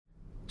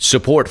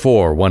Support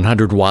for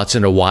 100 Watts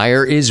and a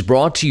Wire is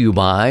brought to you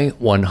by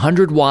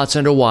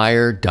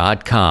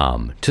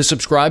 100wattsandawire.com. To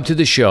subscribe to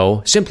the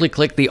show, simply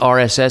click the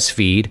RSS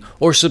feed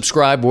or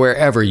subscribe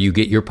wherever you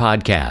get your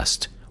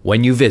podcast.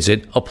 When you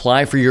visit,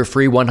 apply for your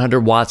free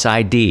 100 Watts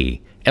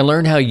ID and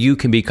learn how you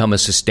can become a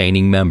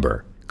sustaining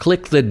member.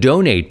 Click the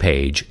donate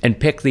page and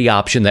pick the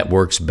option that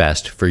works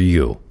best for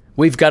you.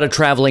 We've got a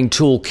traveling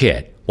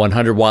toolkit,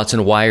 100 Watts and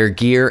a Wire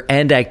gear,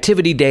 and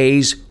activity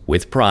days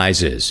with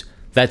prizes.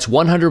 That's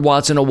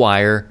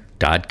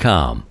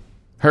 100wattsandawire.com.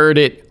 Heard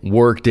it,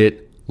 worked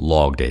it,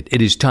 logged it.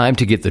 It is time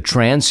to get the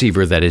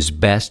transceiver that is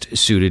best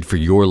suited for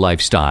your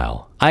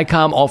lifestyle.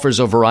 ICOM offers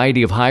a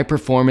variety of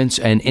high-performance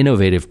and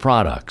innovative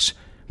products.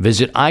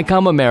 Visit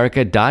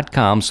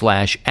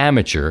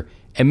icomamerica.com/amateur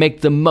and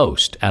make the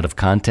most out of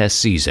contest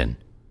season.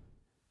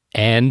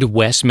 And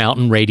West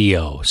Mountain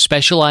Radio,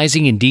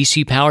 specializing in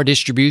DC power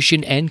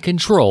distribution and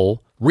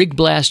control, Rig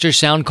Blaster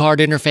sound card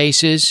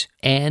interfaces,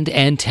 and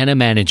antenna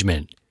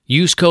management.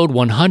 Use code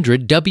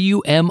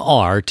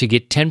 100WMR to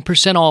get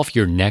 10% off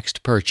your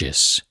next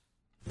purchase.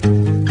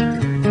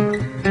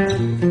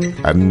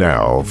 And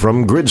now,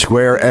 from Grid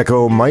Square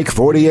Echo Mike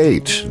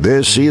 48,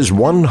 this is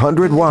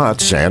 100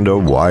 Watts and a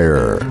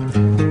Wire.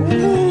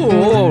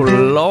 Oh,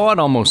 Lord,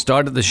 almost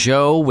started the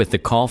show with the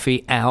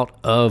coffee out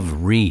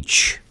of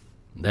reach.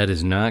 That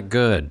is not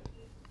good.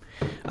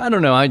 I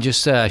don't know, I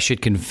just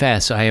should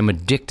confess I am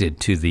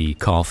addicted to the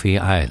coffee.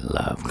 I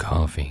love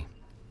coffee.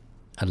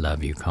 I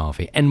love you,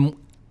 coffee.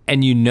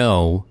 And you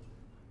know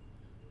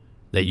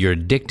that you're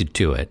addicted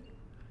to it.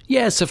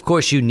 Yes, of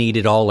course you need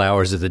it all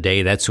hours of the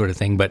day, that sort of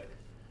thing, but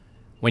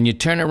when you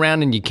turn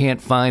around and you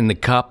can't find the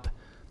cup,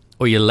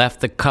 or you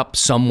left the cup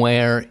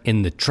somewhere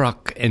in the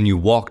truck and you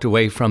walked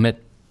away from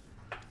it,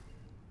 and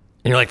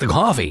you're like, the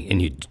coffee,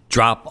 and you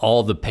drop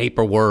all the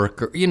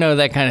paperwork, or, you know,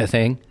 that kind of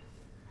thing.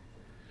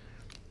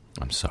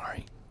 I'm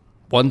sorry.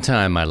 One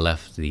time I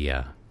left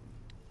the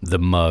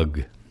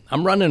mug.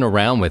 I'm running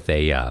around with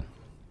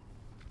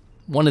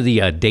one of the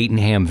Dayton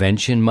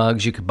Hamvention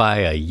mugs. You could buy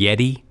a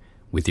Yeti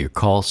with your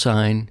call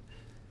sign.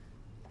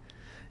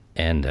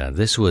 And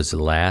this was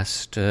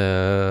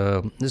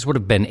this would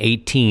have been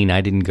 18.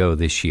 I didn't go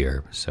this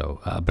year.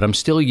 So, but I'm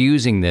still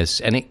using this.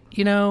 And it,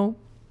 you know,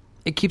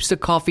 it keeps the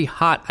coffee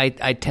hot.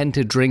 I tend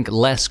to drink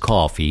less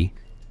coffee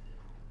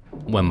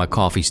when my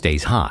coffee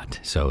stays hot.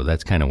 So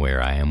that's kind of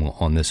where I am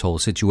on this whole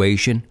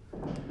situation.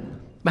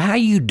 But how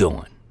you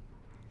doing?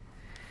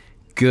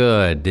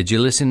 Good. Did you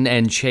listen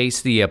and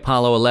chase the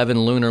Apollo 11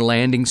 lunar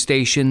landing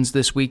stations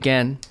this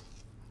weekend?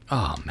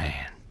 Oh,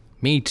 man.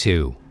 Me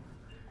too.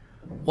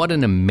 What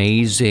an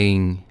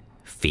amazing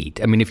feat.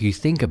 I mean, if you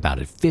think about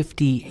it,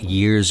 50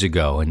 years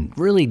ago, and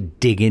really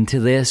dig into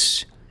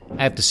this,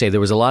 I have to say there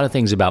was a lot of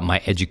things about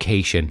my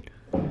education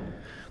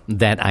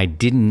that I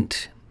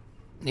didn't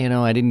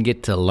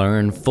get to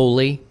learn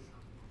fully.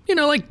 You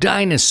know, like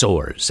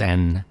dinosaurs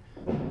and,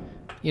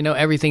 you know,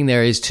 everything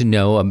there is to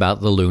know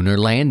about the lunar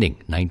landing,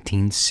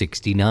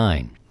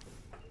 1969.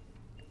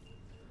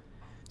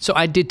 So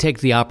I did take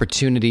the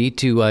opportunity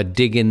to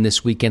dig in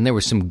this weekend. There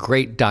were some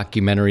great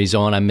documentaries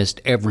on. I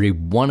missed every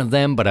one of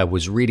them, but I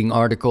was reading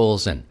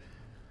articles and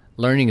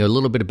learning a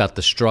little bit about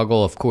the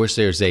struggle. Of course,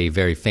 there's a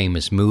very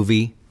famous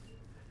movie.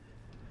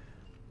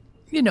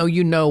 You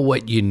know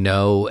what you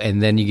know,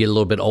 and then you get a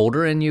little bit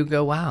older and you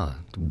go, wow,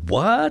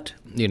 what?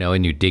 You know,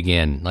 and you dig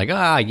in. Like,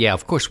 yeah,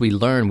 of course we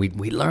learn.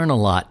 We learn a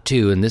lot,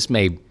 too, and this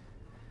may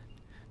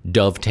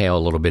dovetail a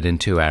little bit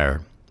into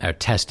our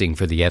testing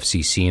for the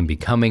FCC and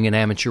becoming an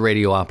amateur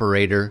radio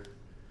operator.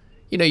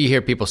 You know, you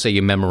hear people say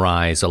you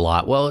memorize a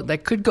lot. Well,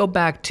 that could go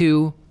back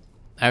to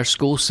our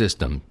school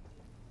system.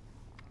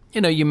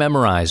 You know, you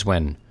memorize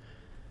when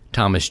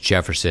Thomas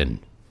Jefferson,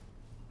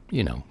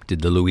 you know,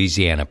 did the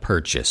Louisiana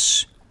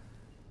Purchase,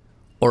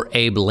 or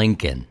Abe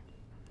Lincoln,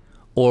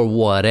 or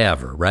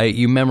whatever, right?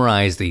 You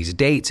memorize these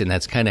dates, and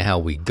that's kind of how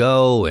we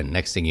go, and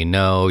next thing you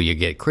know, you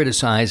get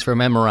criticized for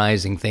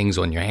memorizing things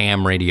on your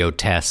ham radio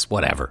tests,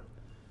 whatever.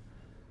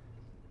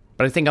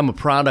 But I think I'm a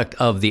product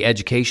of the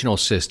educational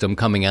system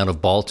coming out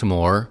of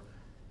Baltimore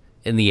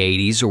in the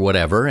 80s or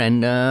whatever,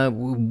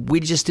 and we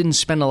just didn't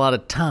spend a lot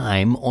of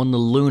time on the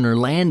lunar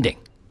landing.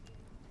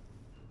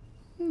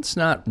 It's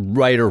not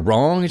right or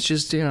wrong, it's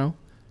just, you know,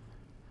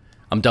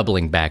 I'm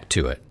doubling back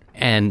to it.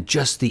 And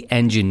just the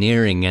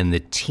engineering and the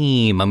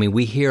team. I mean,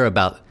 we hear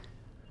about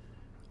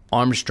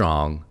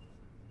Armstrong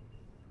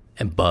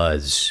and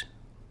Buzz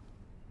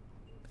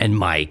and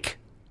Mike,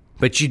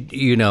 but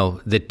you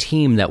know, the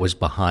team that was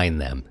behind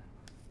them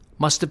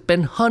must have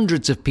been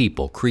hundreds of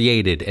people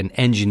created and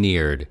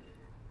engineered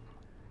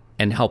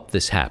and helped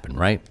this happen,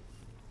 right?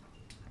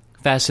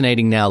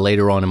 Fascinating now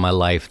later on in my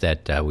life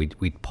that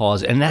we'd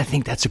pause. And I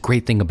think that's a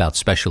great thing about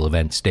special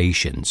event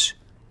stations.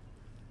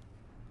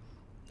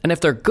 And if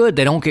they're good,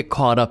 they don't get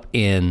caught up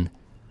in,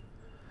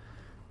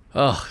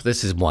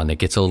 this is one that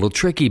gets a little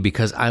tricky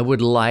because I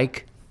would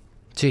like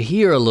to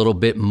hear a little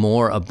bit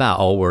more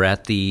about, we're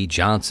at the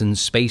Johnson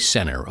Space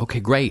Center. Okay,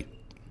 great.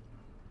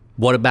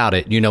 What about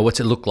it? You know, what's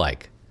it look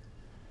like?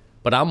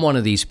 But I'm one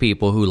of these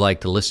people who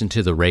like to listen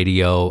to the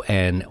radio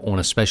and on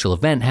a special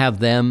event have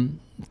them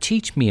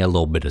teach me a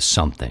little bit of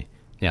something.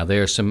 Now,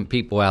 there are some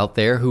people out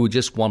there who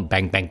just want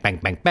bang, bang, bang,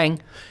 bang,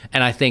 bang.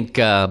 And I think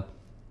the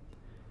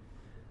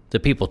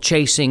people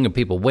chasing and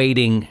people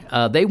waiting,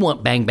 they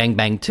want bang, bang,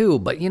 bang too.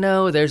 But,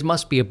 there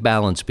must be a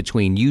balance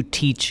between you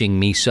teaching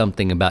me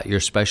something about your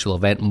special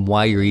event and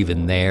why you're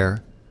even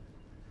there.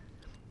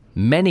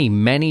 Many,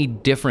 many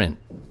different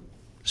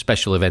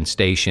special event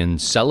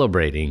stations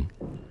celebrating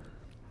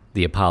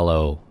the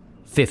Apollo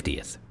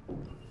 50th.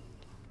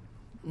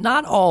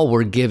 Not all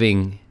were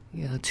giving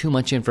too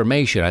much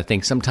information. I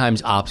think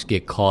sometimes ops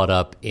get caught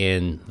up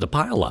in the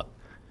pileup.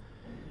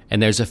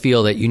 And there's a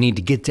feel that you need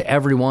to get to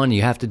everyone.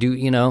 You have to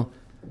do,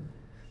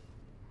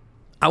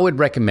 I would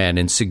recommend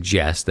and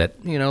suggest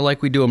that,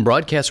 like we do in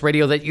broadcast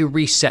radio, that you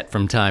reset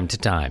from time to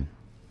time.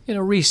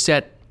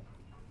 Reset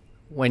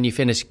when you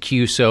finish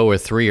QSO or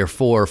 3 or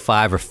 4 or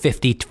 5 or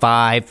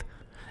 55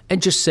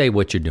 and just say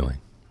what you're doing.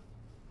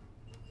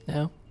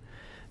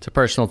 It's a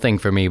personal thing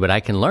for me, but I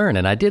can learn.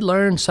 And I did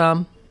learn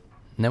some,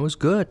 and that was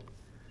good.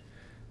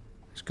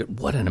 It's good.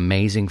 What an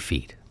amazing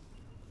feat.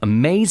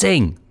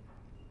 Amazing.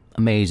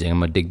 I'm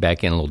going to dig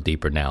back in a little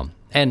deeper now.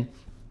 And,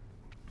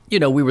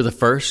 we were the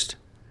first.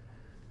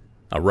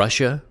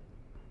 Russia,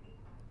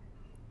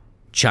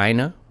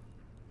 China,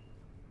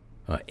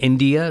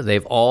 India,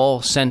 they've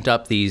all sent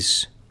up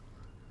these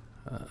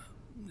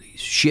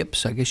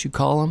ships, I guess you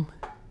call them,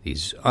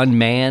 these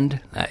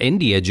unmanned.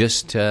 India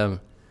just over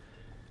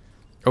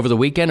the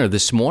weekend or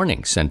this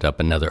morning sent up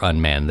another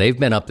unmanned. They've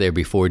been up there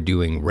before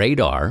doing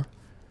radar,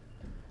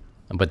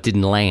 but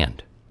didn't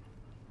land.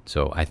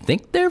 So I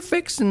think they're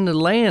fixing to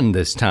land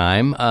this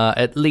time,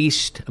 at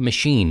least a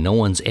machine. No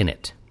one's in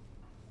it.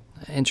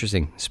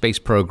 Interesting space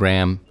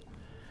program.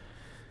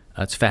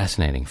 It's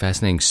fascinating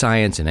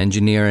science and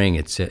engineering.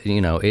 It's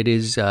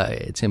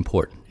it's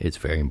important. It's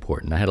very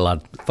important. I had a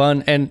lot of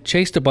fun and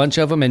chased a bunch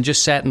of them and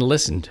just sat and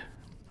listened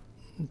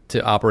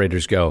to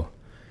operators go.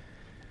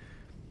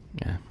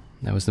 Yeah,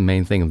 that was the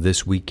main thing of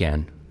this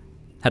weekend.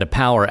 Had a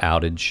power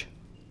outage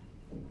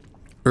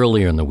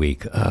earlier in the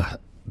week. A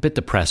bit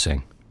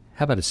depressing.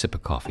 How about a sip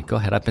of coffee? Go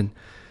ahead. I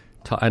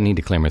need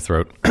to clear my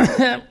throat.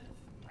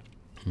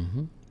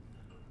 Mm-hmm.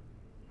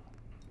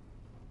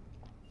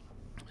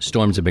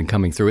 Storms have been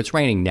coming through. It's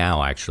raining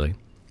now, actually.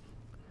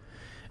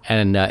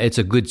 And it's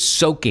a good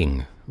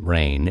soaking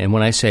rain. And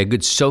when I say a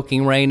good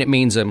soaking rain, it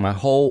means that my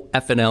whole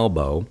effing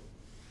elbow,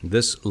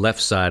 this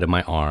left side of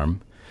my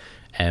arm,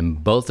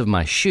 and both of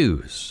my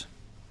shoes,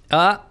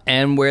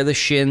 and where the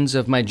shins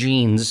of my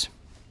jeans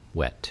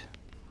wet.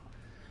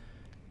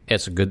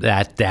 It's a good,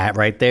 that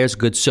right there is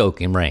good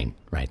soaking rain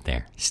right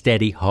there.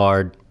 Steady,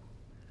 hard.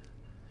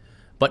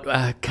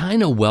 But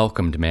kind of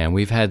welcomed, man.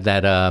 We've had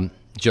that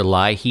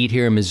July heat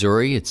here in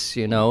Missouri. It's,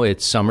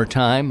 it's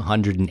summertime,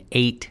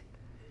 108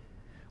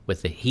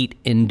 with the heat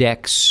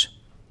index.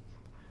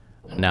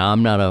 Now,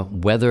 I'm not a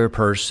weather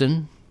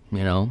person,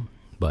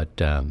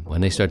 but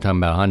when they start talking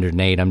about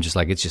 108, I'm just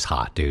like, it's just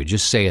hot, dude.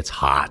 Just say it's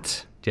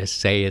hot. Just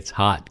say it's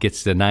hot.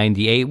 Gets to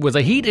 98 with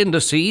a heat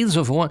indices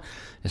of one.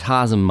 It's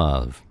hot as a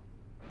mug.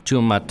 Two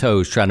of my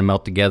toes trying to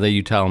melt together.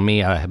 You telling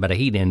me about a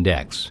heat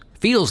index.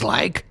 Feels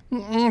like,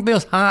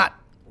 feels hot.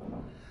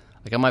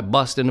 Like I might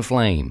bust into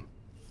flame.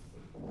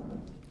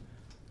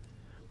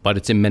 But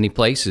it's in many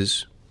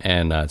places,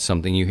 and it's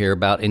something you hear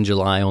about in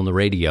July on the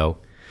radio.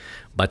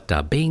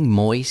 But being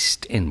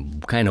moist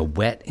and kind of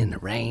wet in the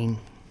rain,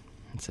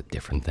 it's a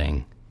different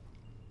thing.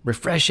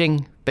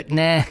 Refreshing, but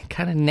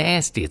kind of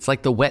nasty. It's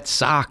like the wet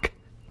sock.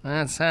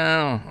 That's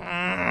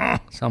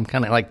how. So I'm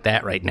kind of like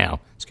that right now.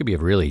 This could be a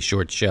really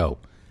short show.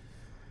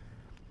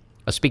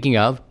 Speaking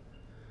of,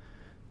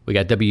 we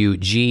got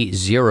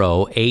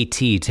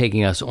WG0AT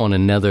taking us on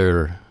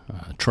another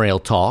trail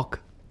talk.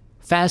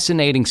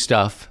 Fascinating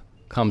stuff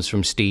comes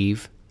from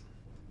Steve.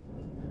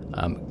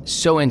 I'm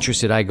so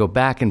interested, I go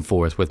back and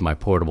forth with my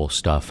portable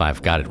stuff.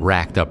 I've got it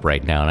racked up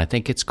right now, and I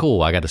think it's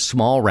cool. I got a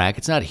small rack.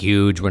 It's not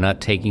huge. We're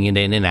not taking it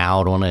in and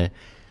out on a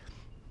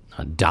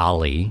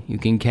dolly. You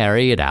can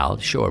carry it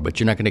out, sure, but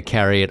you're not going to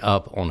carry it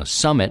up on a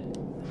summit.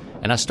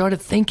 And I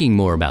started thinking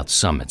more about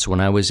summits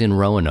when I was in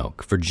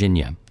Roanoke,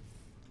 Virginia,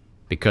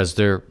 because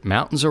there are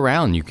mountains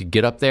around. You could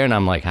get up there, and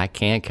I'm like, I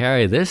can't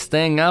carry this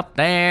thing up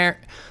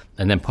there.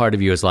 And then part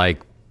of you is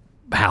like,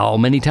 how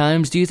many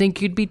times do you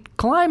think you'd be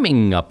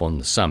climbing up on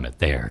the summit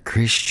there,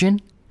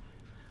 Christian?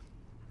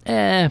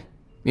 But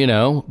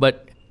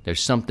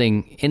there's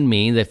something in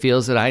me that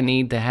feels that I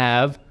need to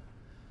have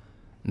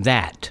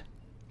that.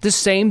 The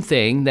same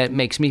thing that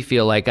makes me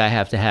feel like I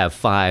have to have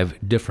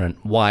 5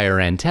 different wire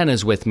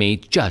antennas with me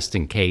just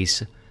in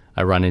case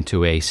I run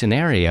into a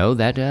scenario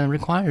that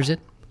requires it.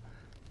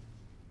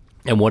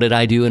 And what did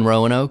I do in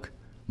Roanoke?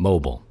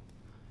 Mobile.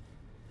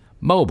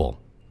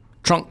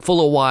 Trunk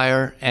full of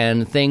wire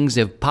and things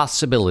of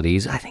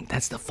possibilities. I think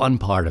that's the fun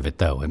part of it,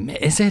 though.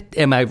 Is it?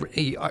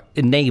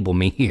 Enable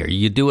me here.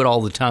 You do it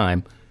all the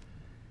time.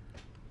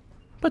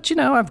 But,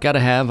 I've got to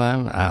have,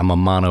 I'm a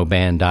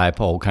monoband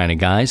dipole kind of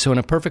guy, so in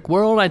a perfect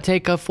world, I'd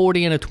take a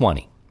 40 and a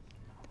 20.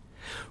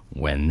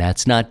 When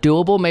that's not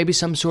doable, maybe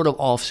some sort of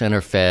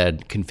off-center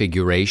fed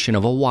configuration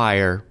of a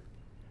wire.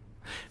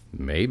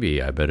 Maybe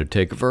I better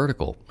take a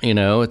vertical.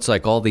 It's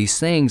like all these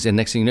things, and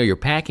next thing you know, you're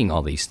packing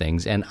all these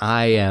things, and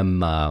I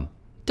am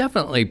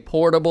definitely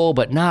portable,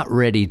 but not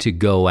ready to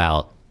go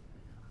out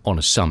on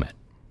a summit.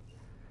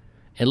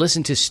 And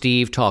listen to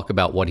Steve talk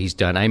about what he's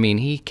done. I mean,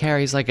 he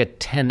carries like a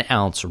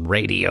 10-ounce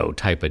radio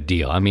type of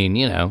deal. I mean,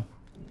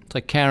 it's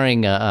like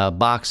carrying a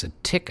box of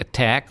Tic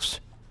Tacs,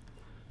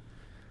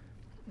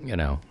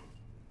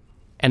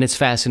 And it's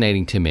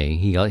fascinating to me.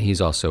 He's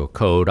also a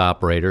code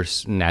operator,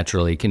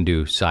 naturally can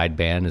do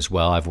sideband as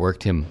well. I've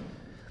worked him,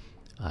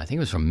 I think it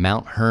was from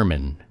Mount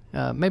Herman,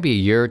 maybe a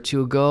year or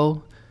two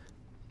ago.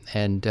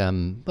 And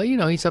but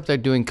he's up there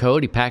doing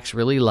code. He packs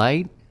really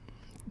light,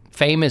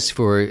 famous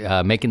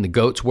for making the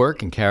goats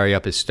work and carry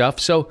up his stuff.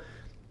 So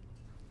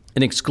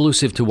an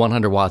exclusive to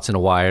 100 Watts and a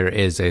Wire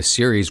is a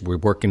series we're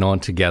working on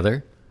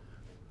together,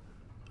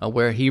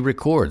 where he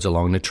records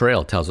along the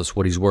trail, tells us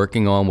what he's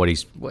working on,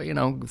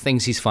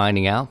 things he's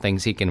finding out,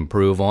 things he can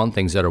improve on,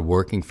 things that are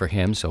working for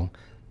him. So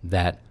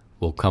that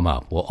will come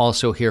up. We'll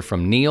also hear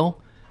from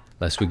Neil,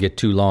 lest we get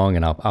too long,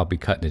 and I'll be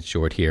cutting it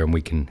short here, and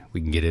we can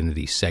get into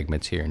these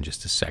segments here in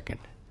just a second.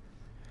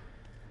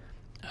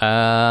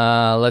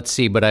 Let's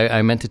see, but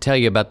I meant to tell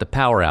you about the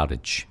power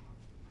outage.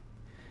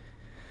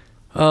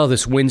 Oh,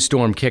 this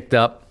windstorm kicked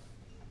up.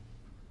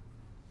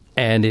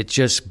 And it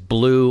just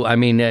blew. I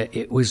mean,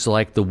 it was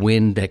like the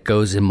wind that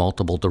goes in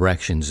multiple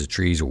directions. The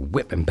trees were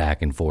whipping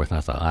back and forth. And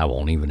I thought, I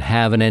won't even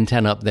have an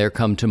antenna up there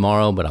come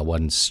tomorrow, but I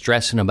wasn't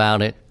stressing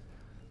about it.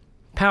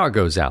 Power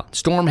goes out.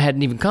 Storm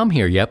hadn't even come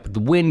here yet, but the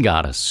wind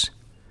got us.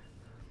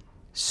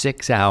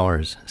 6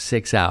 hours.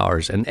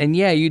 And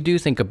yeah, you do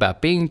think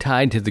about being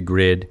tied to the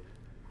grid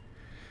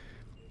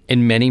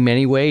in many,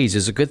 many ways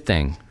is a good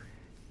thing.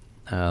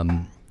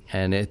 And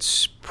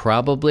it's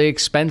probably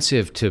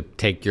expensive to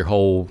take your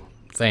whole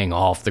thing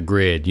off the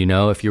grid,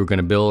 if you were going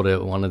to build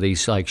one of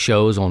these like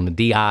shows on the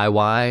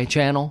DIY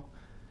channel.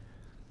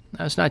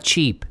 That's not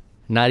cheap,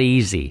 not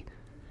easy.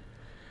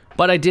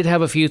 But I did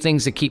have a few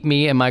things that keep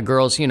me and my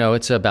girls,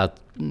 it's about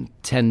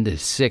 10 to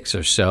 6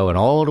 or so, and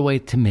all the way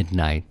to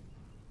midnight.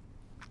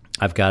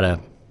 I've got a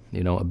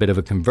bit of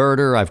a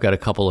converter. I've got a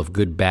couple of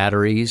good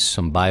batteries,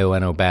 some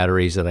Bioenno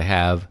batteries that I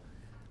have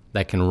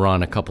that can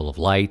run a couple of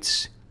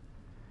lights.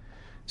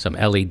 Some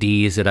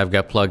LEDs that I've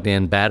got plugged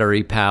in,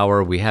 battery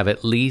power. We have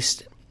at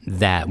least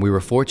that. We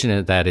were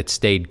fortunate that it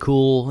stayed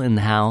cool in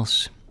the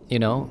house,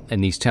 in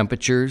these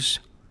temperatures.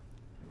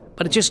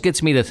 But it just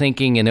gets me to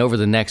thinking, and over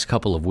the next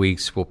couple of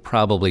weeks, we'll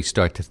probably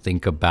start to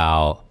think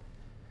about,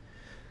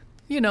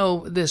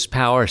 this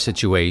power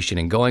situation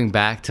and going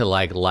back to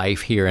like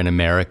life here in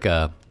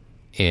America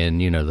in,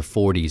 the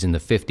 40s and the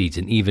 50s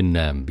and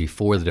even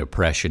before the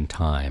Depression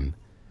time.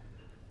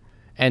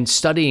 And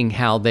studying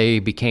how they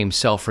became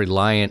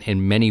self-reliant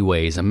in many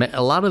ways. I mean,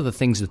 a lot of the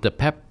things that the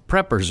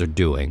preppers are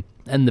doing,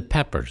 and the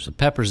Peppers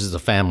is a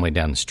family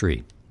down the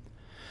street.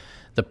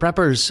 The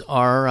preppers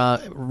are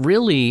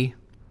really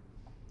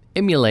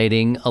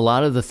emulating a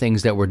lot of the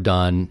things that were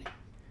done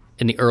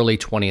in the early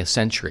 20th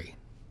century.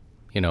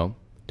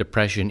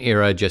 Depression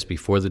era, just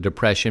before the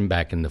Depression,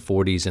 back in the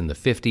 40s and the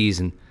 50s.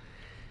 And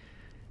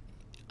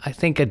I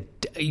think,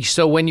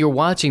 so when you're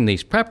watching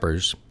these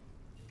preppers,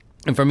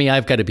 and for me,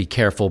 I've got to be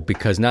careful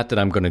because not that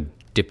I'm going to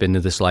dip into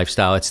this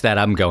lifestyle, it's that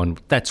I'm going,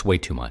 that's way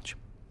too much.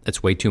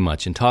 That's way too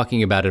much. And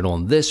talking about it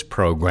on this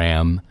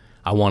program,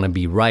 I want to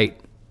be right.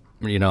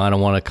 I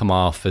don't want to come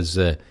off as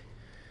the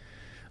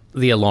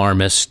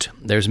alarmist.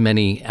 There's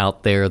many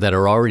out there that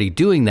are already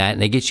doing that,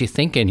 and they get you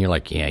thinking. You're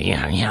like,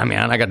 yeah,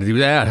 man, I got to do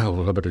that.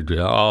 Oh, I better do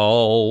that.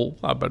 Oh,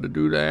 I better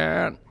do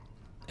that.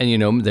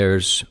 And,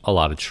 there's a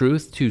lot of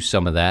truth to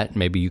some of that.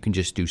 Maybe you can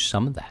just do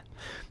some of that.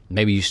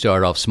 Maybe you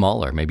start off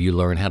smaller. Maybe you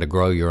learn how to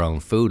grow your own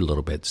food a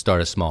little bit.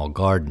 Start a small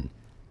garden.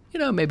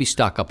 Maybe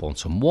stock up on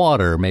some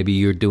water. Maybe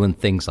you're doing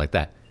things like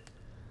that.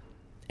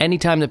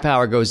 Anytime the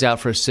power goes out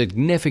for a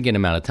significant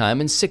amount of time,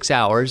 in 6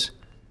 hours,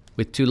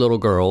 with 2 little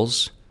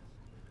girls,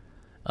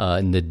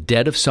 in the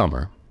dead of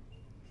summer,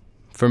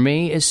 for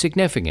me is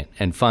significant.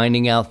 And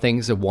finding out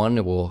things that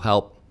will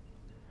help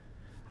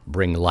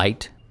bring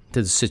light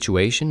to the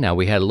situation. Now,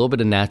 we had a little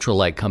bit of natural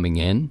light coming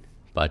in,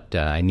 but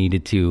I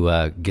needed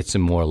to get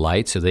some more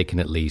light so they can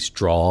at least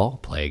draw,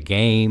 play a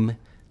game,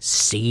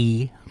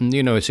 see, so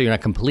you're not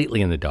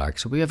completely in the dark.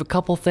 So we have a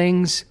couple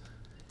things,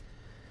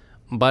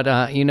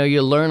 but,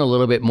 you learn a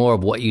little bit more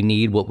of what you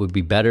need, what would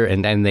be better,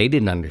 and they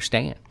didn't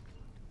understand.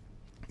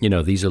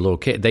 These are little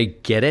kids. They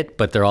get it,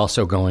 but they're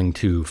also going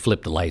to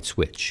flip the light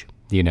switch,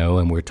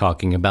 and we're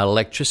talking about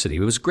electricity. It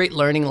was a great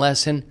learning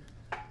lesson,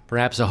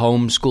 perhaps a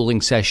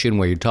homeschooling session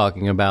where you're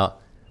talking about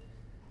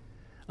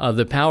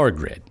the power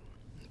grid.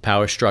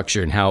 Power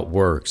structure and how it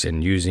works,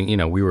 and using,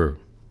 we were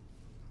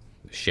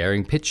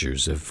sharing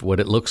pictures of what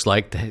it looks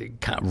like,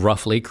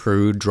 roughly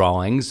crude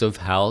drawings of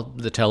how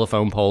the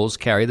telephone poles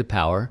carry the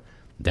power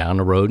down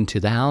the road into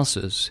the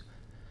houses.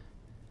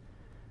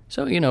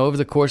 So, over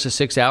the course of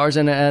 6 hours,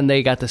 and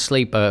they got to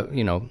sleep,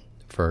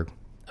 for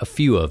a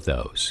few of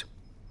those.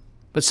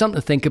 But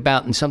something to think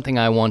about, and something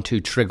I want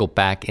to trickle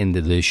back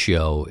into this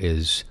show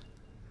is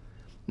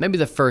maybe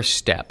the first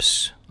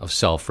steps of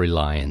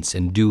self-reliance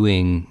and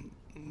doing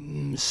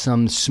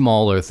some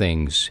smaller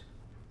things.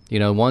 You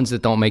know, ones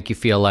that don't make you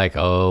feel like,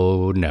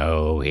 oh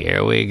no,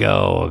 here we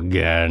go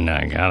again.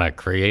 I gotta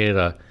create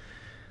a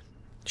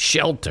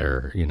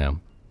shelter, you know.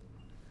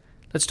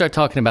 Let's start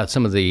talking about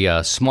some of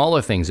the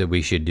smaller things that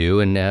we should do,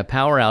 and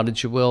power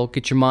outage will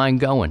get your mind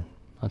going.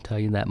 I'll tell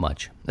you that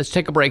much. Let's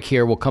take a break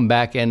here. We'll come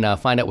back and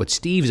find out what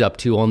Steve's up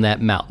to on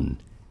that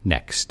mountain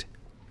next.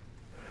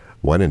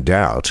 When in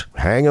doubt,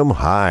 hang 'em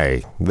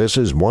high. This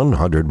is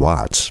 100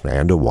 watts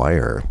and a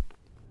wire.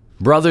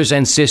 Brothers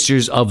and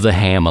sisters of the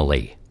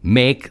Hamily,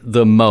 make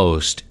the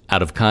most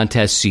out of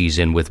contest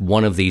season with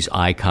one of these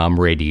ICOM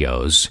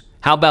radios.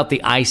 How about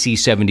the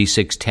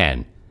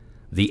IC7610?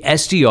 The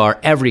SDR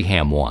every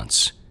ham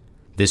wants.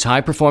 This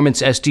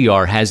high-performance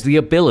SDR has the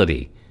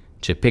ability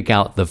to pick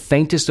out the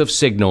faintest of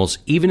signals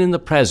even in the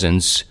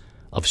presence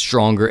of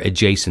stronger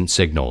adjacent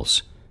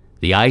signals.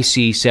 The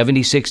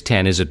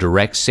IC7610 is a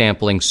direct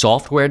sampling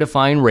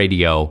software-defined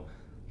radio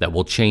that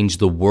will change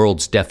the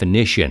world's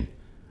definition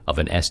of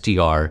an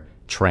SDR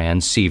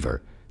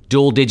transceiver.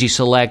 Dual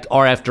Digi-Select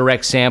RF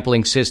direct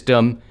sampling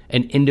system,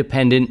 an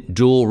independent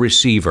dual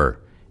receiver.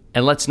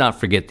 And let's not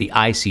forget the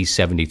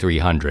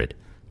IC7300.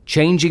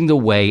 Changing the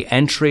way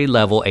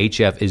entry-level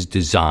HF is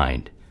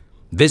designed.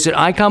 Visit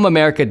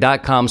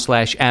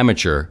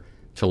icomamerica.com/amateur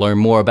to learn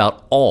more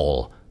about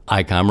all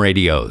ICOM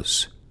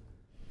radios.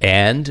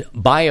 And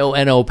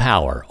Bioenno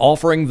Power,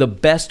 offering the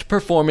best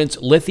performance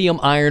lithium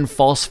iron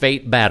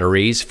phosphate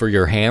batteries for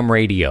your ham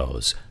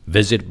radios.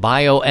 Visit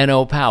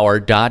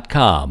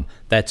bioennopower.com.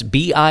 That's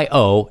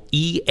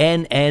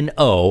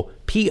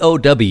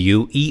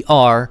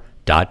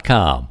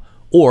BIOENNOPOWER.com.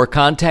 Or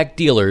contact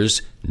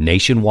dealers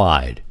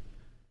nationwide.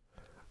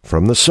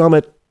 From the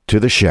summit to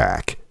the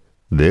shack,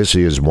 this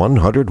is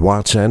 100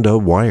 watts and a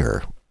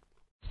wire.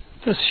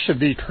 This should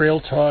be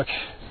Trail Talk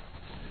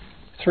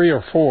 3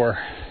 or 4.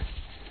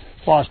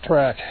 Lost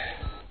track.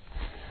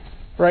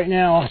 Right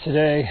now,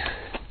 today,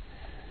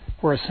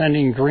 we're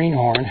ascending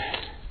Greenhorn.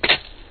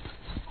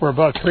 We're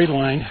above tree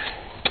line,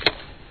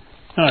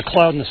 not a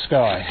cloud in the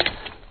sky.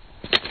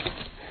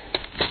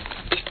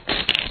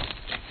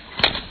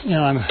 You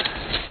know, I'm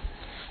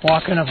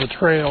walking up the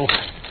trail,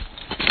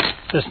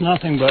 just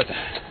nothing but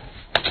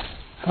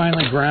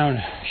finely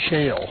ground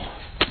shale,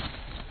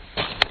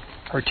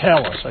 or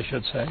talus, I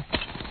should say.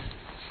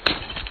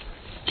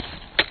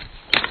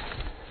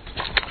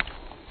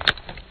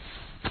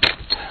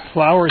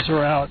 Flowers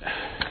are out.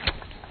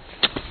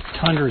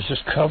 Tundra is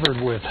just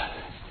covered with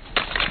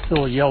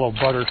little yellow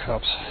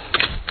buttercups.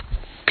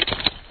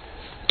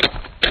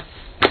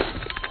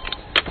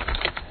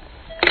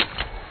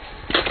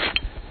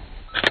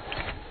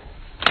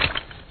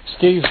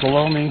 Steve's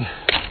below me,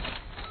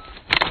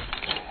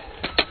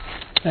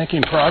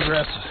 making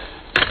progress,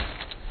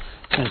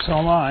 and so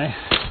am I.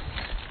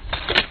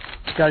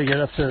 Got to get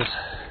up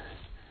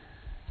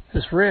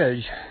this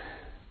ridge.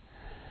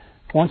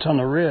 Once on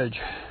the ridge,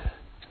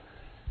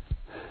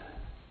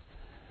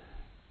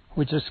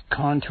 we just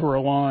contour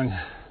along.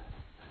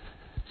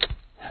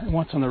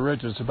 Once on the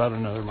ridge, it's about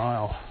another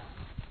mile.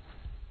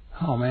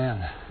 Oh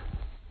man,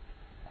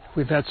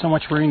 we've had so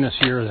much rain this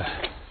year.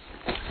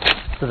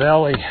 The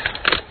valley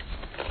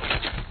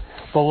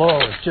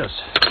below is just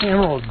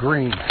emerald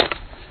green.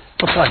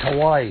 Looks like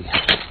Hawaii.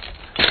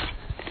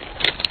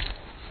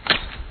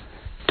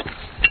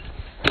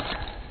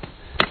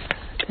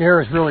 The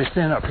air is really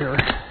thin up here.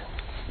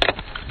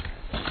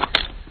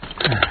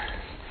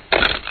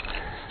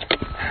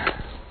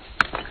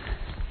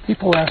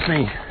 People ask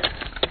me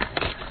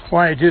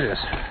why I do this.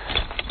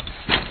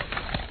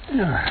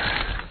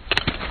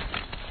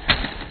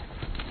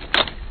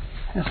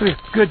 That's a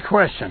good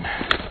question.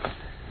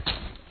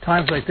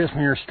 Times like this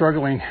when you're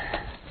struggling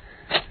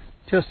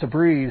just to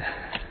breathe,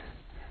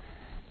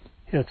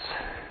 it's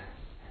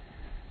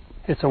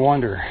a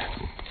wonder.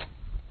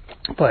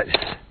 But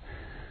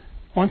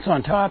once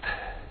on top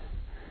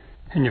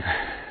and you've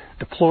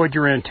deployed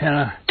your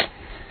antenna,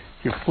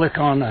 you flick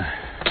on the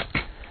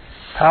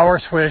power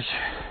switch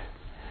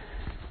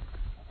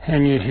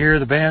and you hear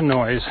the band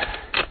noise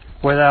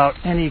without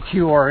any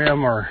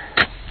QRM or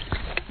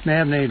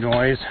MABNA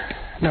noise,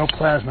 no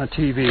plasma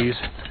TVs,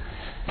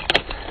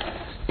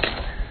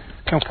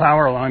 no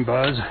power line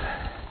buzz,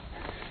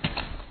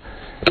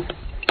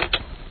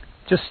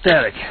 just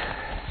static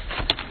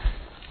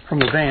from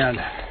the band.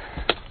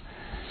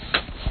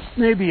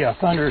 Maybe a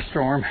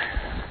thunderstorm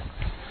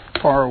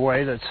far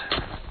away that's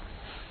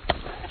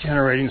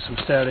generating some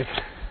static.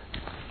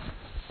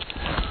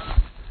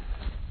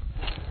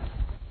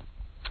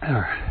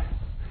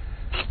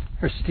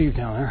 There's Steve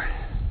down there.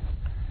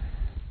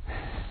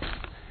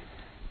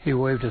 He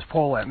waved his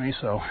pole at me,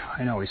 so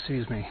I know he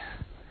sees me.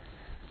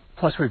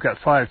 Plus we've got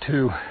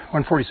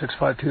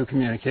 146.52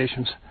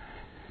 communications.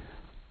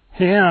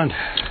 And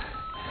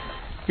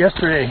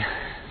yesterday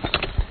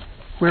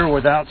we were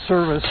without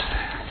service,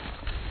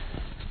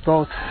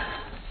 both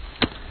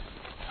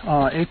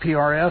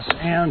APRS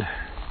and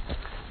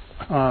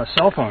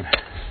cell phone.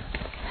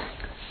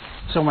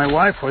 So my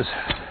wife was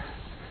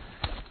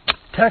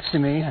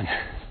texting me, and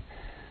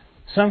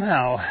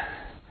somehow a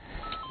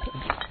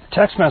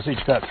text message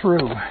got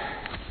through,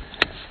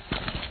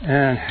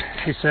 and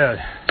she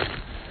said,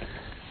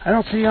 "I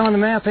don't see you on the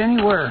map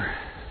anywhere.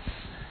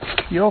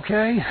 You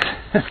okay?"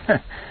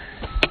 And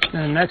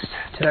the next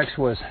text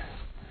was,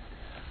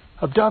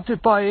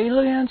 "Abducted by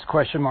aliens?" ?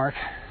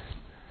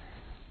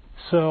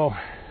 So,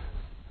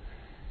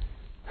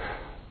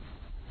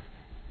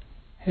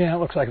 yeah, it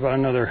looks like about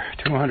another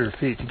 200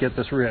 feet to get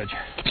this ridge.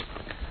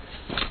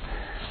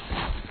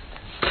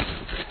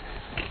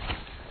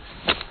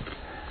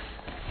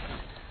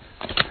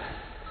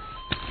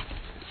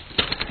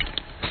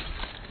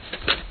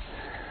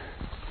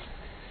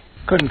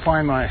 Couldn't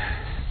find my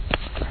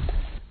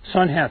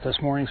sun hat this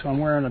morning, so I'm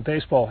wearing a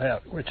baseball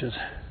hat, which is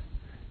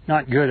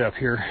not good up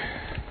here.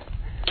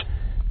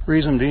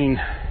 Reason being,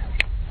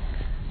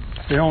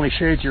 it only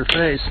shades your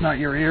face, not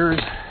your ears.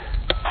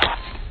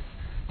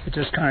 It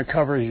just kind of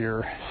covers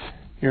your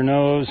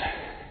nose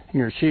and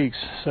your cheeks,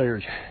 so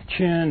your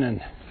chin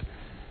and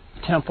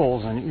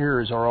temples and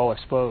ears are all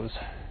exposed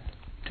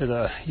to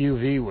the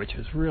UV, which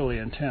is really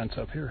intense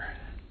up here.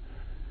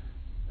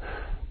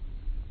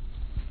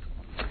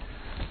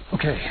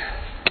 Okay,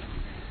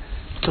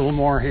 a little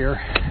more here.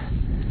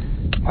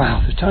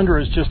 Wow, the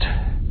tundra is just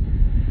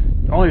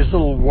all these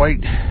little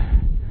white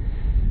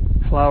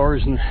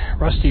flowers and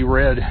rusty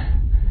red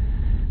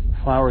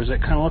flowers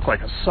that kind of look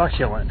like a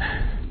succulent.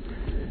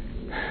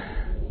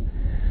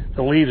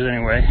 The leaves,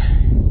 anyway.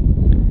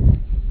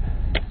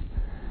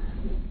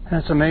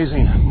 That's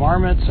amazing.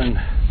 Marmots and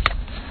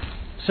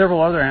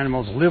several other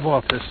animals live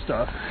off this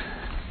stuff.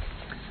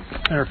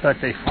 Matter of fact,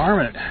 they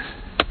farm it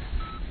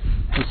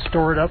and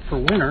store it up for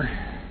winter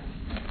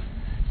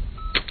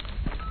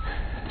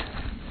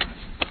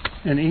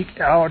and eke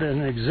out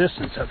an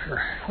existence up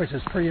here, which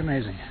is pretty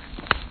amazing.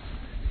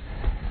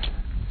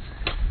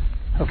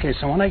 Okay,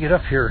 so when I get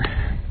up here,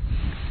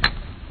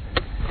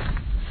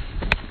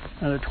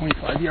 another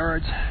 25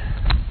 yards,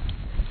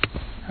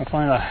 I'll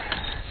find a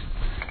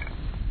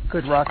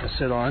good rock to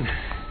sit on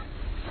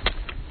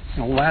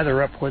and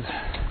lather up with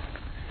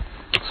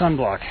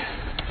sunblock.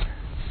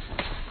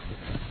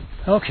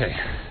 Okay,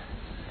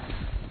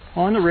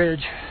 on the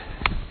ridge,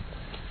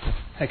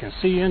 I can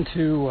see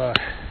into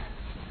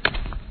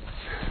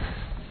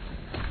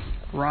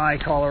Rye,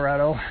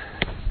 Colorado.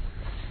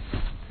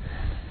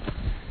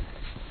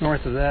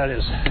 North of that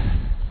is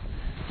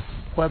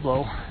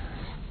Pueblo,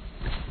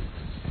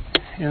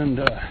 and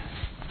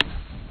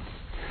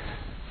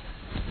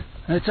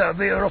it's a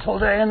beautiful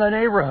day in the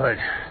neighborhood.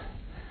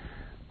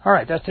 All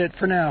right, that's it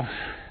for now.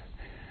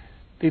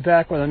 Be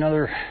back with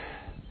another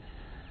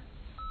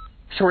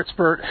short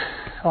spurt.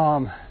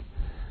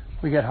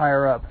 We get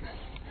higher up.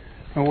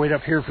 I'll wait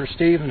up here for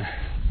Steve and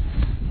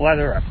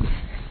lather up.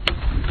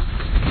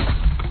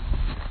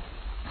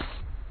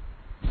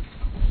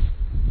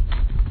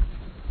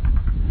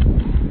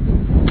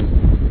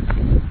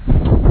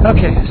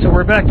 Okay, so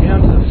we're back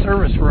down to the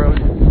service road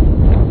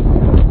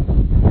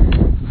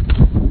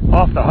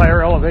off the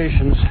higher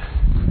elevations.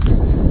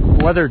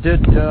 Weather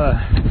did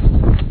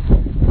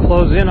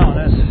close in on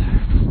us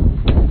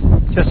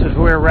just as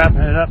we were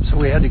wrapping it up, so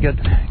we had to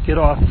get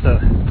off the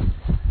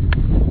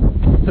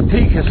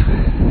peak as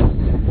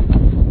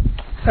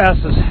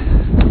fast as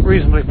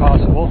reasonably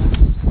possible.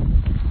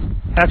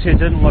 Actually, it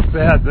didn't look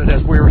bad, but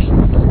as we were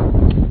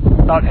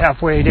about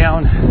halfway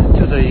down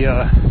to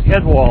the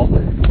head wall,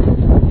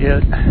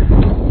 it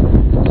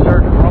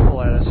started to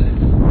rumble at us.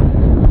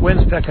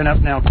 Wind's picking up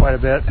now quite a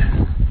bit.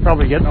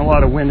 Probably getting a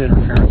lot of wind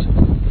interference.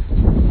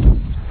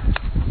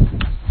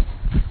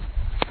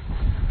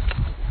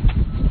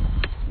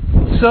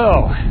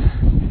 So,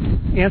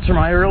 answer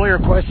my earlier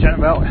question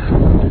about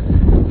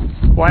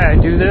why I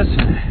do this,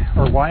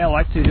 or why I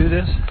like to do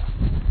this,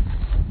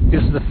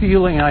 is the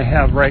feeling I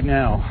have right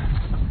now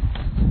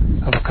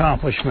of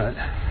accomplishment.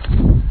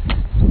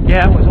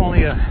 Yeah, it was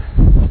only a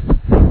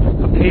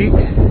peak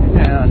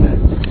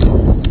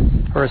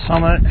or a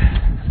summit,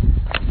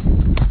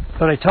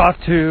 but I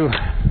talked to,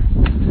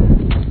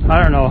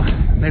 I don't know,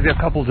 maybe a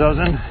couple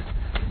dozen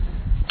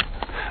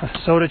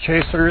soda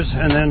chasers,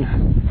 and then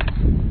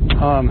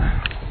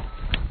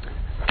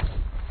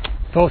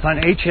both on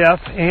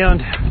HF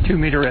and 2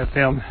 meter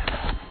FM,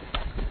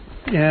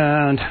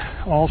 and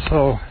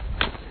also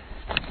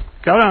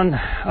got on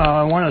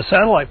one of the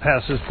satellite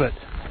passes, but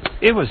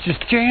it was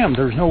just jammed.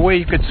 There was no way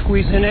you could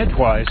squeeze in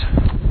edgewise.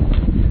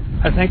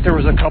 I think there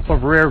was a couple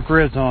of rare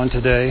grids on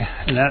today,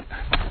 and that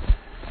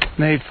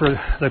made for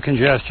the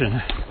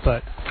congestion,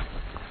 but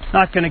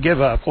not going to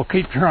give up. We'll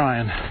keep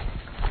trying.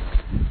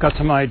 Got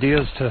some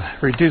ideas to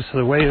reduce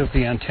the weight of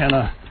the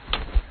antenna,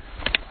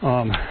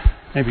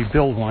 maybe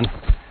build one.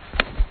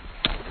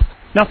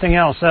 Nothing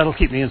else. That'll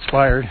keep me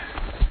inspired,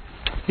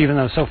 even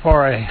though so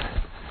far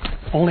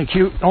only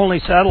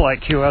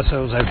satellite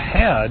QSOs I've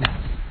had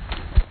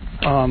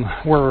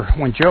were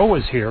when Joe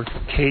was here,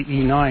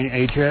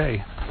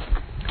 KE9AJ,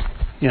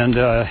 and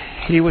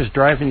he was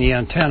driving the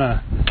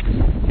antenna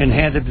and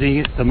handed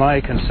me the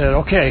mic and said,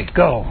 "Okay,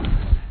 go."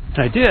 And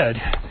I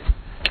did.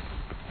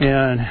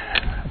 And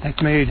I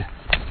think made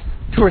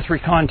 2 or 3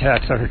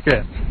 contacts, I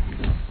forget.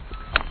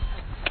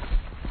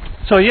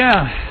 So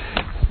yeah,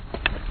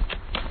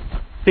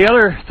 the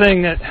other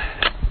thing that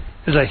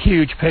is a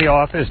huge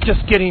payoff is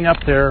just getting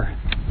up there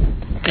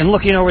and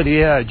looking over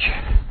the edge.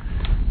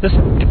 This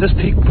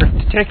peak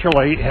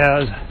particularly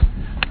has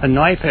a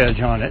knife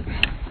edge on it,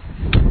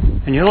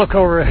 and you look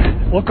over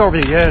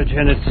the edge,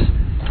 and it's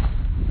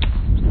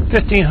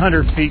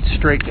 1,500 feet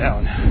straight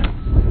down,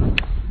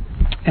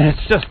 and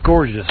it's just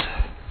gorgeous.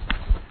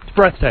 It's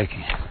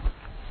breathtaking.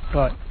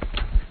 But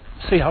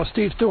see how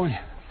Steve's doing.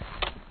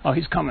 Oh,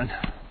 he's coming.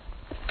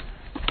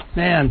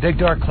 Man, big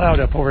dark cloud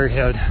up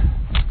overhead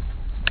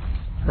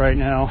right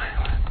now.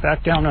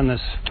 Back down on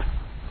this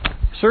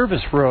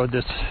service road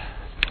that's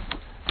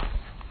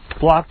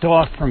blocked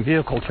off from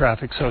vehicle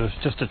traffic, so there's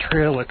just a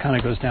trail that kind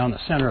of goes down the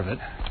center of it.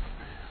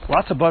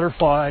 Lots of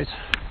butterflies,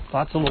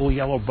 lots of little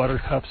yellow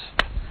buttercups,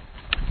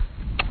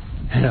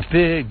 and a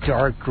big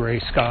dark gray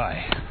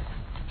sky.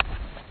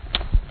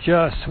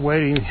 Just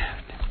waiting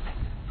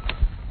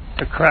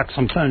to crack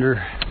some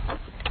thunder.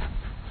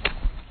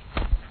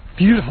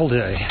 Beautiful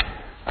day.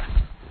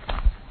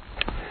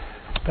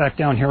 Back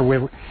down here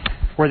where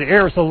the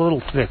air is a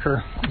little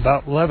thicker,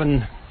 about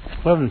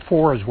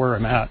 11,400 is where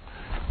I'm at,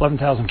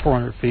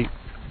 11,400 feet.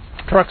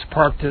 Truck's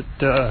parked at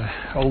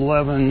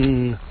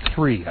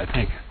 11,300, I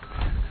think,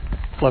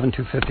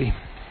 11,250.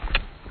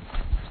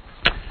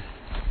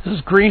 This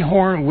is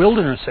Greenhorn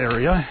Wilderness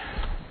area,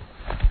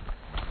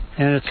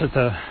 and it's at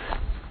the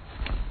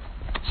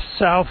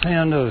south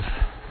end of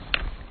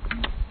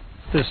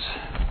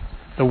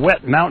the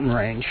Wet Mountain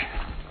Range,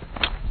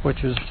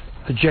 which is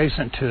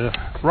adjacent to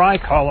Rye,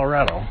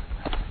 Colorado,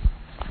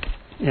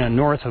 and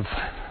north of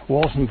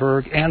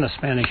Walsenburg and the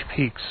Spanish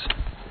Peaks.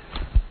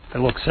 If I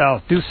look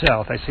due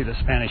south, I see the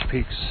Spanish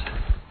Peaks,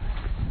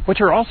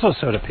 which are also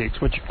Soda Peaks,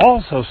 which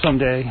also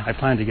someday I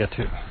plan to get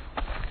to.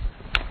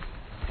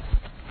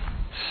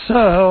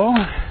 So,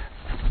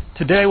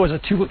 today was a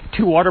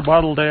two water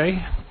bottle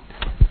day,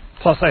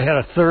 plus I had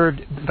a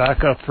third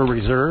backup for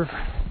reserve.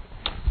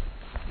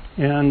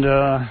 And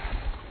I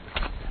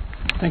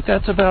think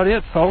that's about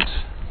it, folks.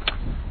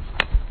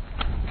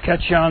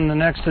 Catch you on the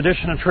next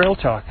edition of Trail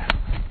Talk.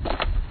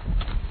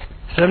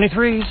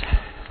 73s.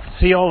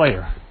 See y'all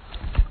later.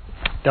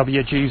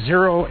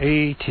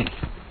 WG0AT.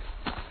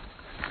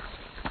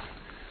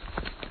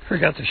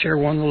 Forgot to share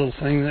one little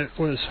thing that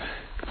was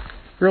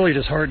really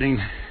disheartening.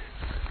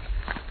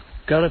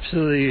 Got up to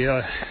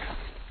the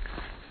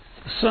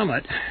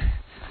summit.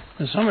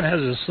 The summit has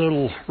this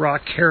little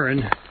rock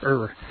cairn,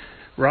 or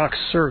rock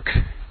cirque,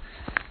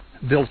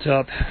 built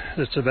up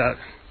that's about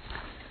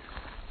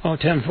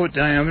 10 foot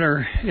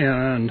diameter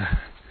and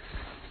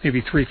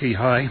maybe 3 feet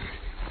high.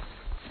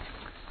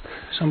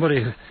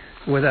 Somebody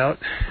without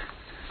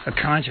a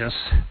conscience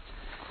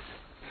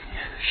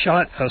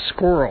shot a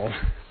squirrel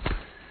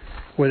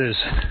with his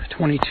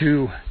 .22.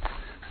 The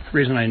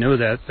reason I know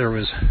that, there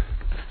was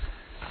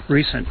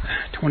recent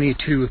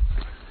 .22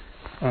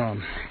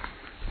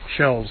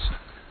 shells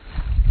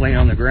laying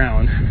on the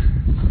ground,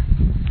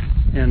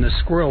 and the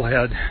squirrel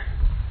had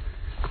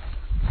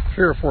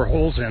 3 or 4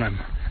 holes in him.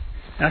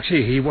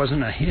 Actually, he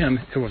wasn't a him,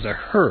 it was a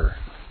her,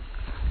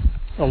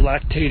 a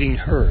lactating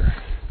her.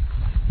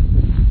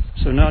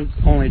 So not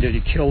only did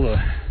he kill the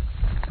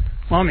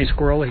mommy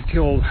squirrel, he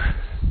killed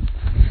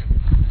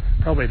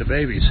probably the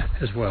babies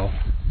as well.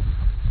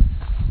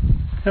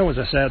 That was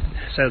a sad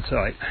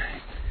sight.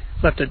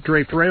 Left it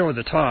draped right over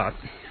the top,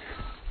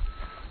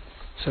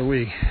 so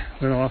we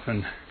went off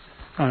and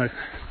found an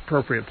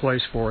appropriate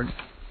place for it.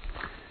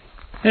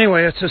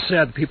 Anyway, it's just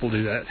sad people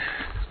do that.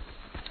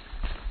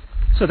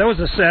 So that was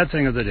the sad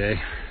thing of the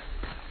day.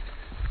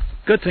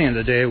 Good thing of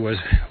the day was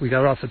we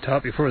got off the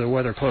top before the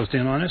weather closed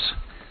in on us.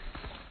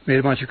 Made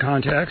a bunch of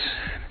contacts.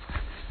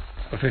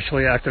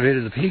 Officially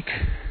activated the peak.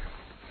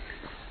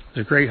 It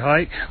was a great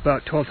hike,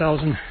 about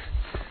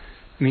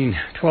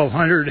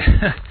 1,200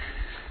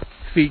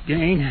 feet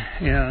gain,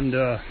 and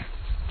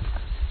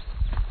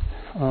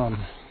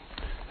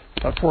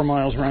about 4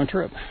 miles round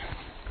trip.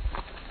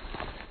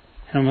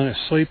 I'm going to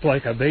sleep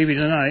like a baby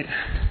tonight.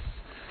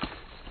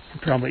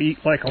 I'll probably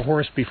eat like a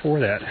horse before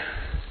that.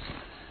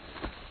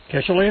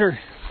 Catch you later.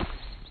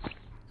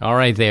 All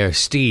right there,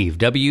 Steve,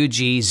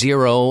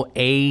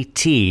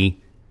 WG0AT,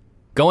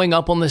 going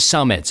up on the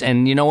summits.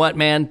 And you know what,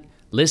 man?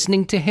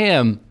 Listening to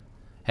him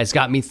has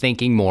got me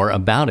thinking more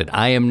about it.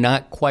 I am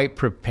not quite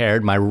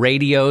prepared. My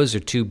radios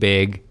are too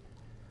big.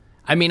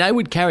 I mean, I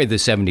would carry the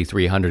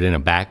 7300 in a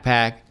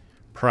backpack.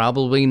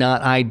 Probably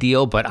not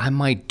ideal, but I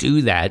might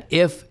do that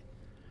if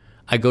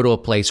I go to a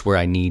place where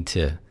I need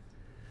to,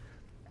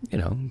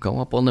 go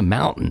up on the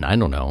mountain. I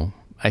don't know.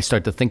 I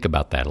start to think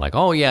about that. Like,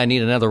 oh, yeah, I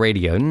need another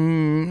radio.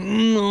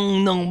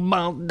 Don't know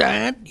about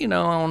that. I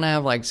don't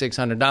have like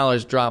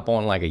 $600 drop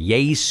on like a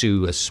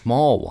Yaesu, a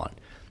small one.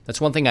 That's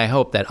one thing I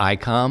hope that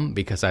ICOM,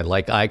 because I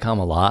like ICOM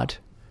a lot,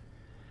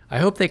 I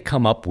hope they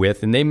come up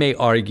with, and they may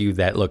argue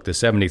that, look, the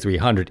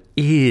 7300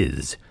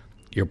 is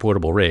your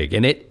portable rig.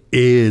 And it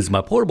is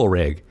my portable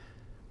rig.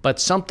 But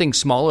something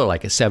smaller,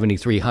 like a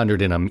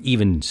 7300 and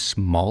even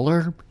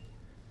smaller,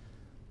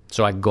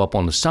 so I can go up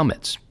on the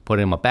summits, put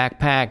it in my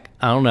backpack.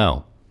 I don't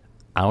know.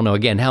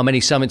 Again, how many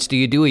summits do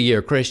you do a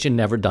year, Christian?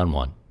 Never done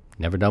one,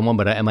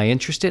 but am I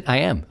interested? I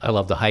am. I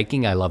love the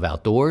hiking. I love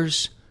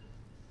outdoors.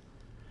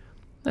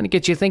 And it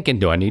gets you thinking,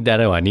 do I need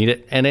that? Oh, I need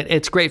it. And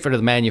it's great for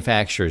the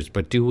manufacturers,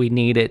 but do we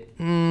need it?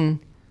 The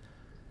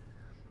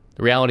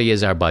reality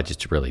is our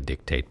budgets really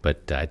dictate.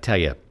 But I tell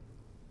you,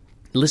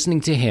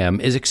 listening to him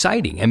is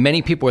exciting. And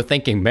many people are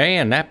thinking,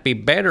 man, that'd be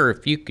better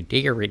if you could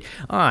hear it.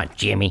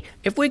 Jimmy,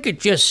 if we could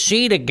just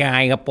see the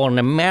guy up on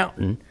the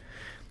mountain,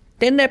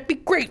 then that'd be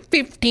great.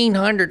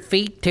 1,500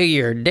 feet to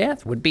your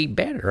death would be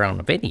better on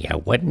the video,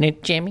 wouldn't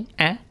it, Jimmy?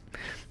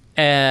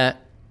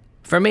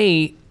 For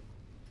me,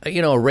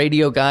 a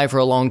radio guy for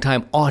a long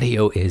time,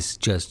 audio is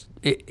just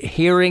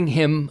hearing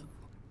him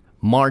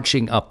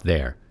marching up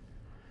there,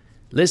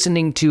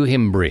 listening to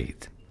him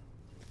breathe,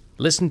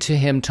 listen to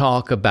him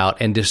talk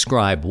about and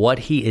describe what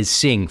he is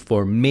seeing.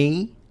 For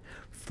me,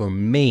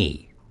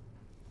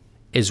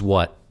 is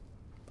what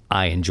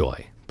I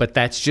enjoy. But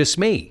that's just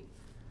me.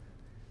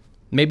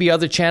 Maybe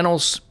other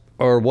channels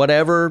or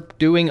whatever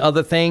doing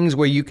other things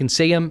where you can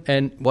see them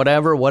and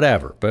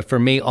whatever. But for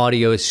me,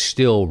 audio is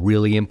still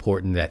really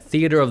important. That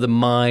theater of the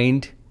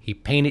mind, he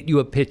painted you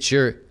a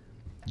picture,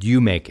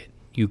 you make it,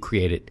 you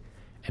create it,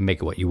 and make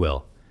it what you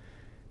will.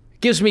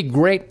 It gives me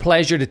great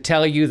pleasure to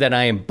tell you that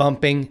I am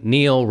bumping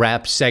Neil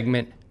Rapp's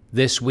segment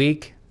this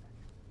week.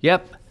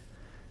 Yep,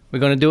 we're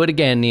going to do it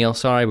again, Neil.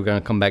 Sorry, we're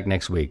going to come back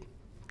next week.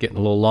 Getting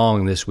a little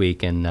long this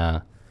week,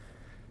 and,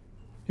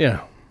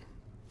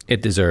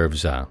 it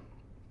deserves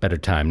better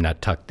time,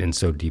 not tucked in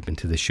so deep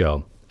into the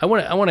show. I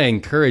want to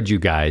encourage you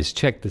guys.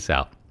 Check this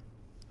out.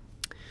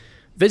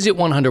 Visit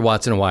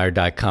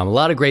 100wattsandawire.com. A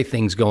lot of great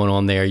things going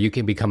on there. You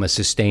can become a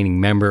sustaining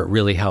member. It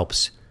really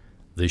helps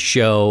the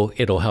show.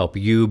 It'll help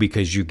you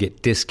because you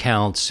get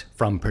discounts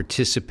from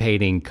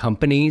participating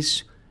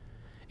companies.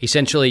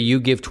 Essentially, you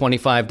give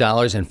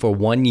 $25, and for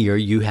 1 year,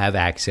 you have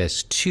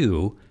access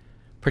to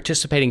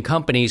participating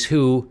companies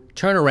who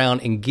turn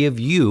around and give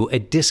you a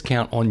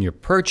discount on your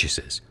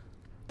purchases.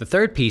 The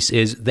third piece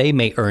is they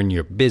may earn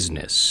your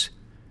business.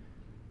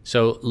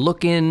 So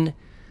look in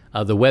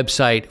the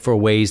website for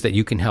ways that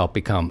you can help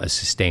become a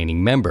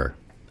sustaining member.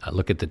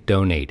 Look at the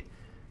donate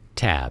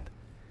tab.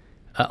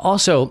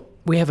 Also,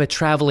 we have a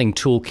traveling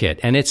toolkit,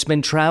 and it's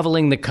been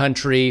traveling the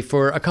country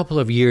for a couple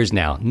of years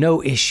now.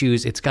 No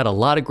issues. It's got a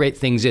lot of great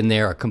things in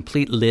there. A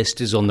complete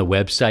list is on the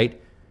website.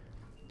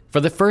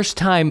 For the first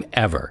time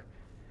ever,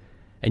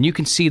 and you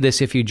can see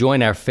this if you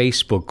join our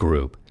Facebook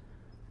group,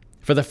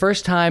 for the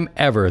first time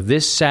ever,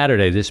 this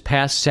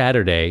past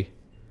Saturday,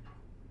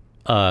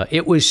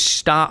 it was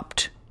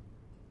stopped.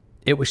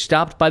 It was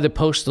stopped by the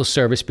Postal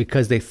Service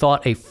because they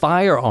thought a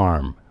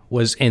firearm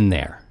was in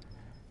there.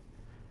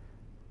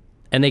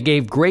 And they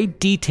gave great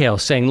detail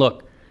saying,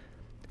 look,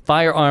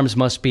 firearms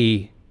must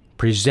be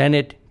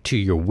presented to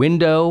your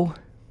window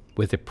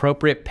with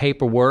appropriate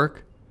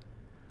paperwork.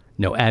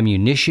 No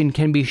ammunition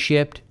can be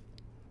shipped.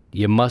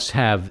 You must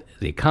have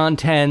the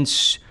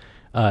contents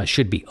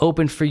should be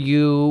open for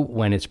you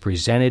when it's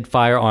presented.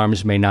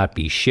 Firearms may not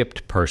be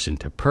shipped person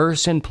to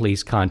person.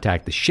 Please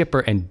contact the shipper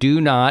and do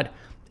not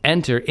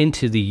enter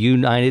into the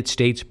United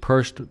States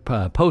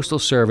Postal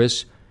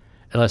Service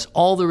unless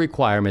all the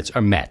requirements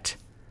are met.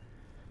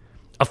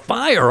 A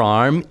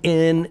firearm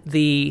in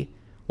the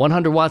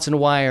 100 Watts and a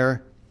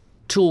Wire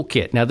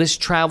toolkit. Now, this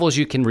travels.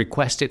 You can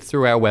request it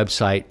through our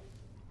website.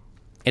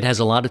 It has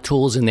a lot of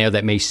tools in there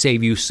that may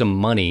save you some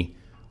money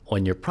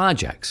on your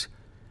projects.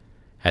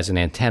 Has an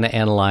antenna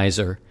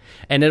analyzer,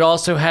 and it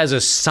also has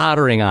a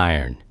soldering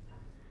iron.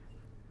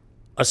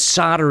 A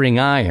soldering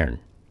iron.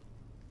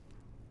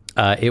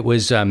 It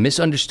was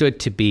misunderstood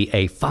to be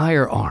a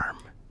firearm.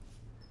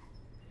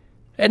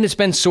 And it's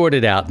been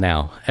sorted out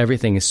now.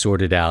 Everything is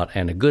sorted out,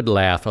 and a good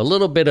laugh. A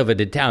little bit of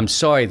a I'm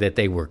sorry that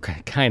they were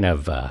kind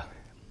of,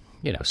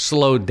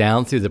 slowed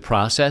down through the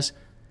process.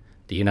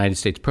 The United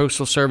States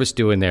Postal Service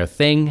doing their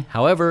thing.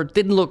 However, it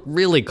didn't look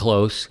really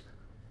close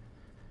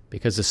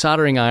because the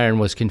soldering iron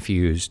was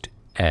confused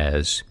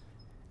as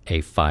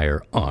a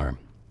firearm.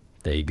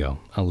 There you go.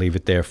 I'll leave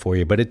it there for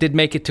you. But it did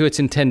make it to its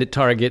intended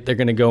target. They're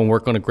going to go and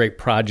work on a great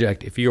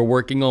project. If you're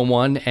working on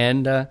one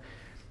and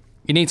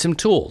you need some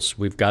tools,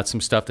 we've got some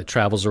stuff that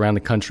travels around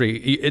the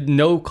country.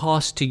 No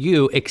cost to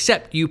you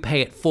except you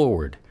pay it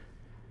forward.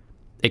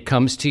 It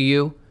comes to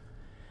you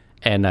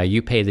and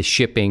you pay the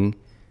shipping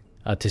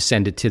to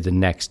send it to the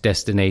next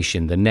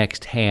destination, the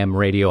next ham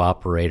radio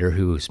operator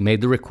who's made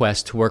the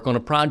request to work on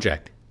a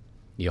project.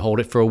 You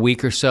hold it for a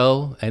week or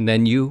so, and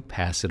then you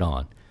pass it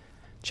on.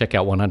 Check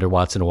out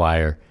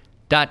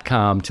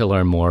 100wattsandawire.com to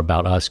learn more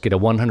about us. Get a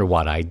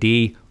 100-watt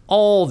ID,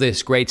 all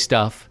this great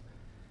stuff.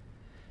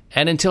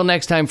 And until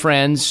next time,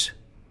 friends,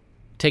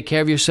 take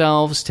care of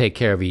yourselves, take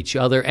care of each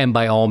other, and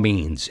by all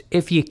means,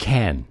 if you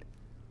can,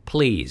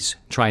 please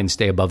try and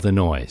stay above the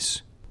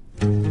noise.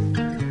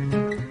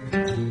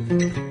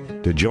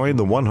 Did To join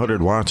the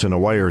 100 Watts in a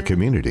Wire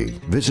community,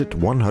 visit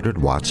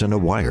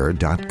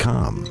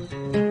 100wattsinawire.com.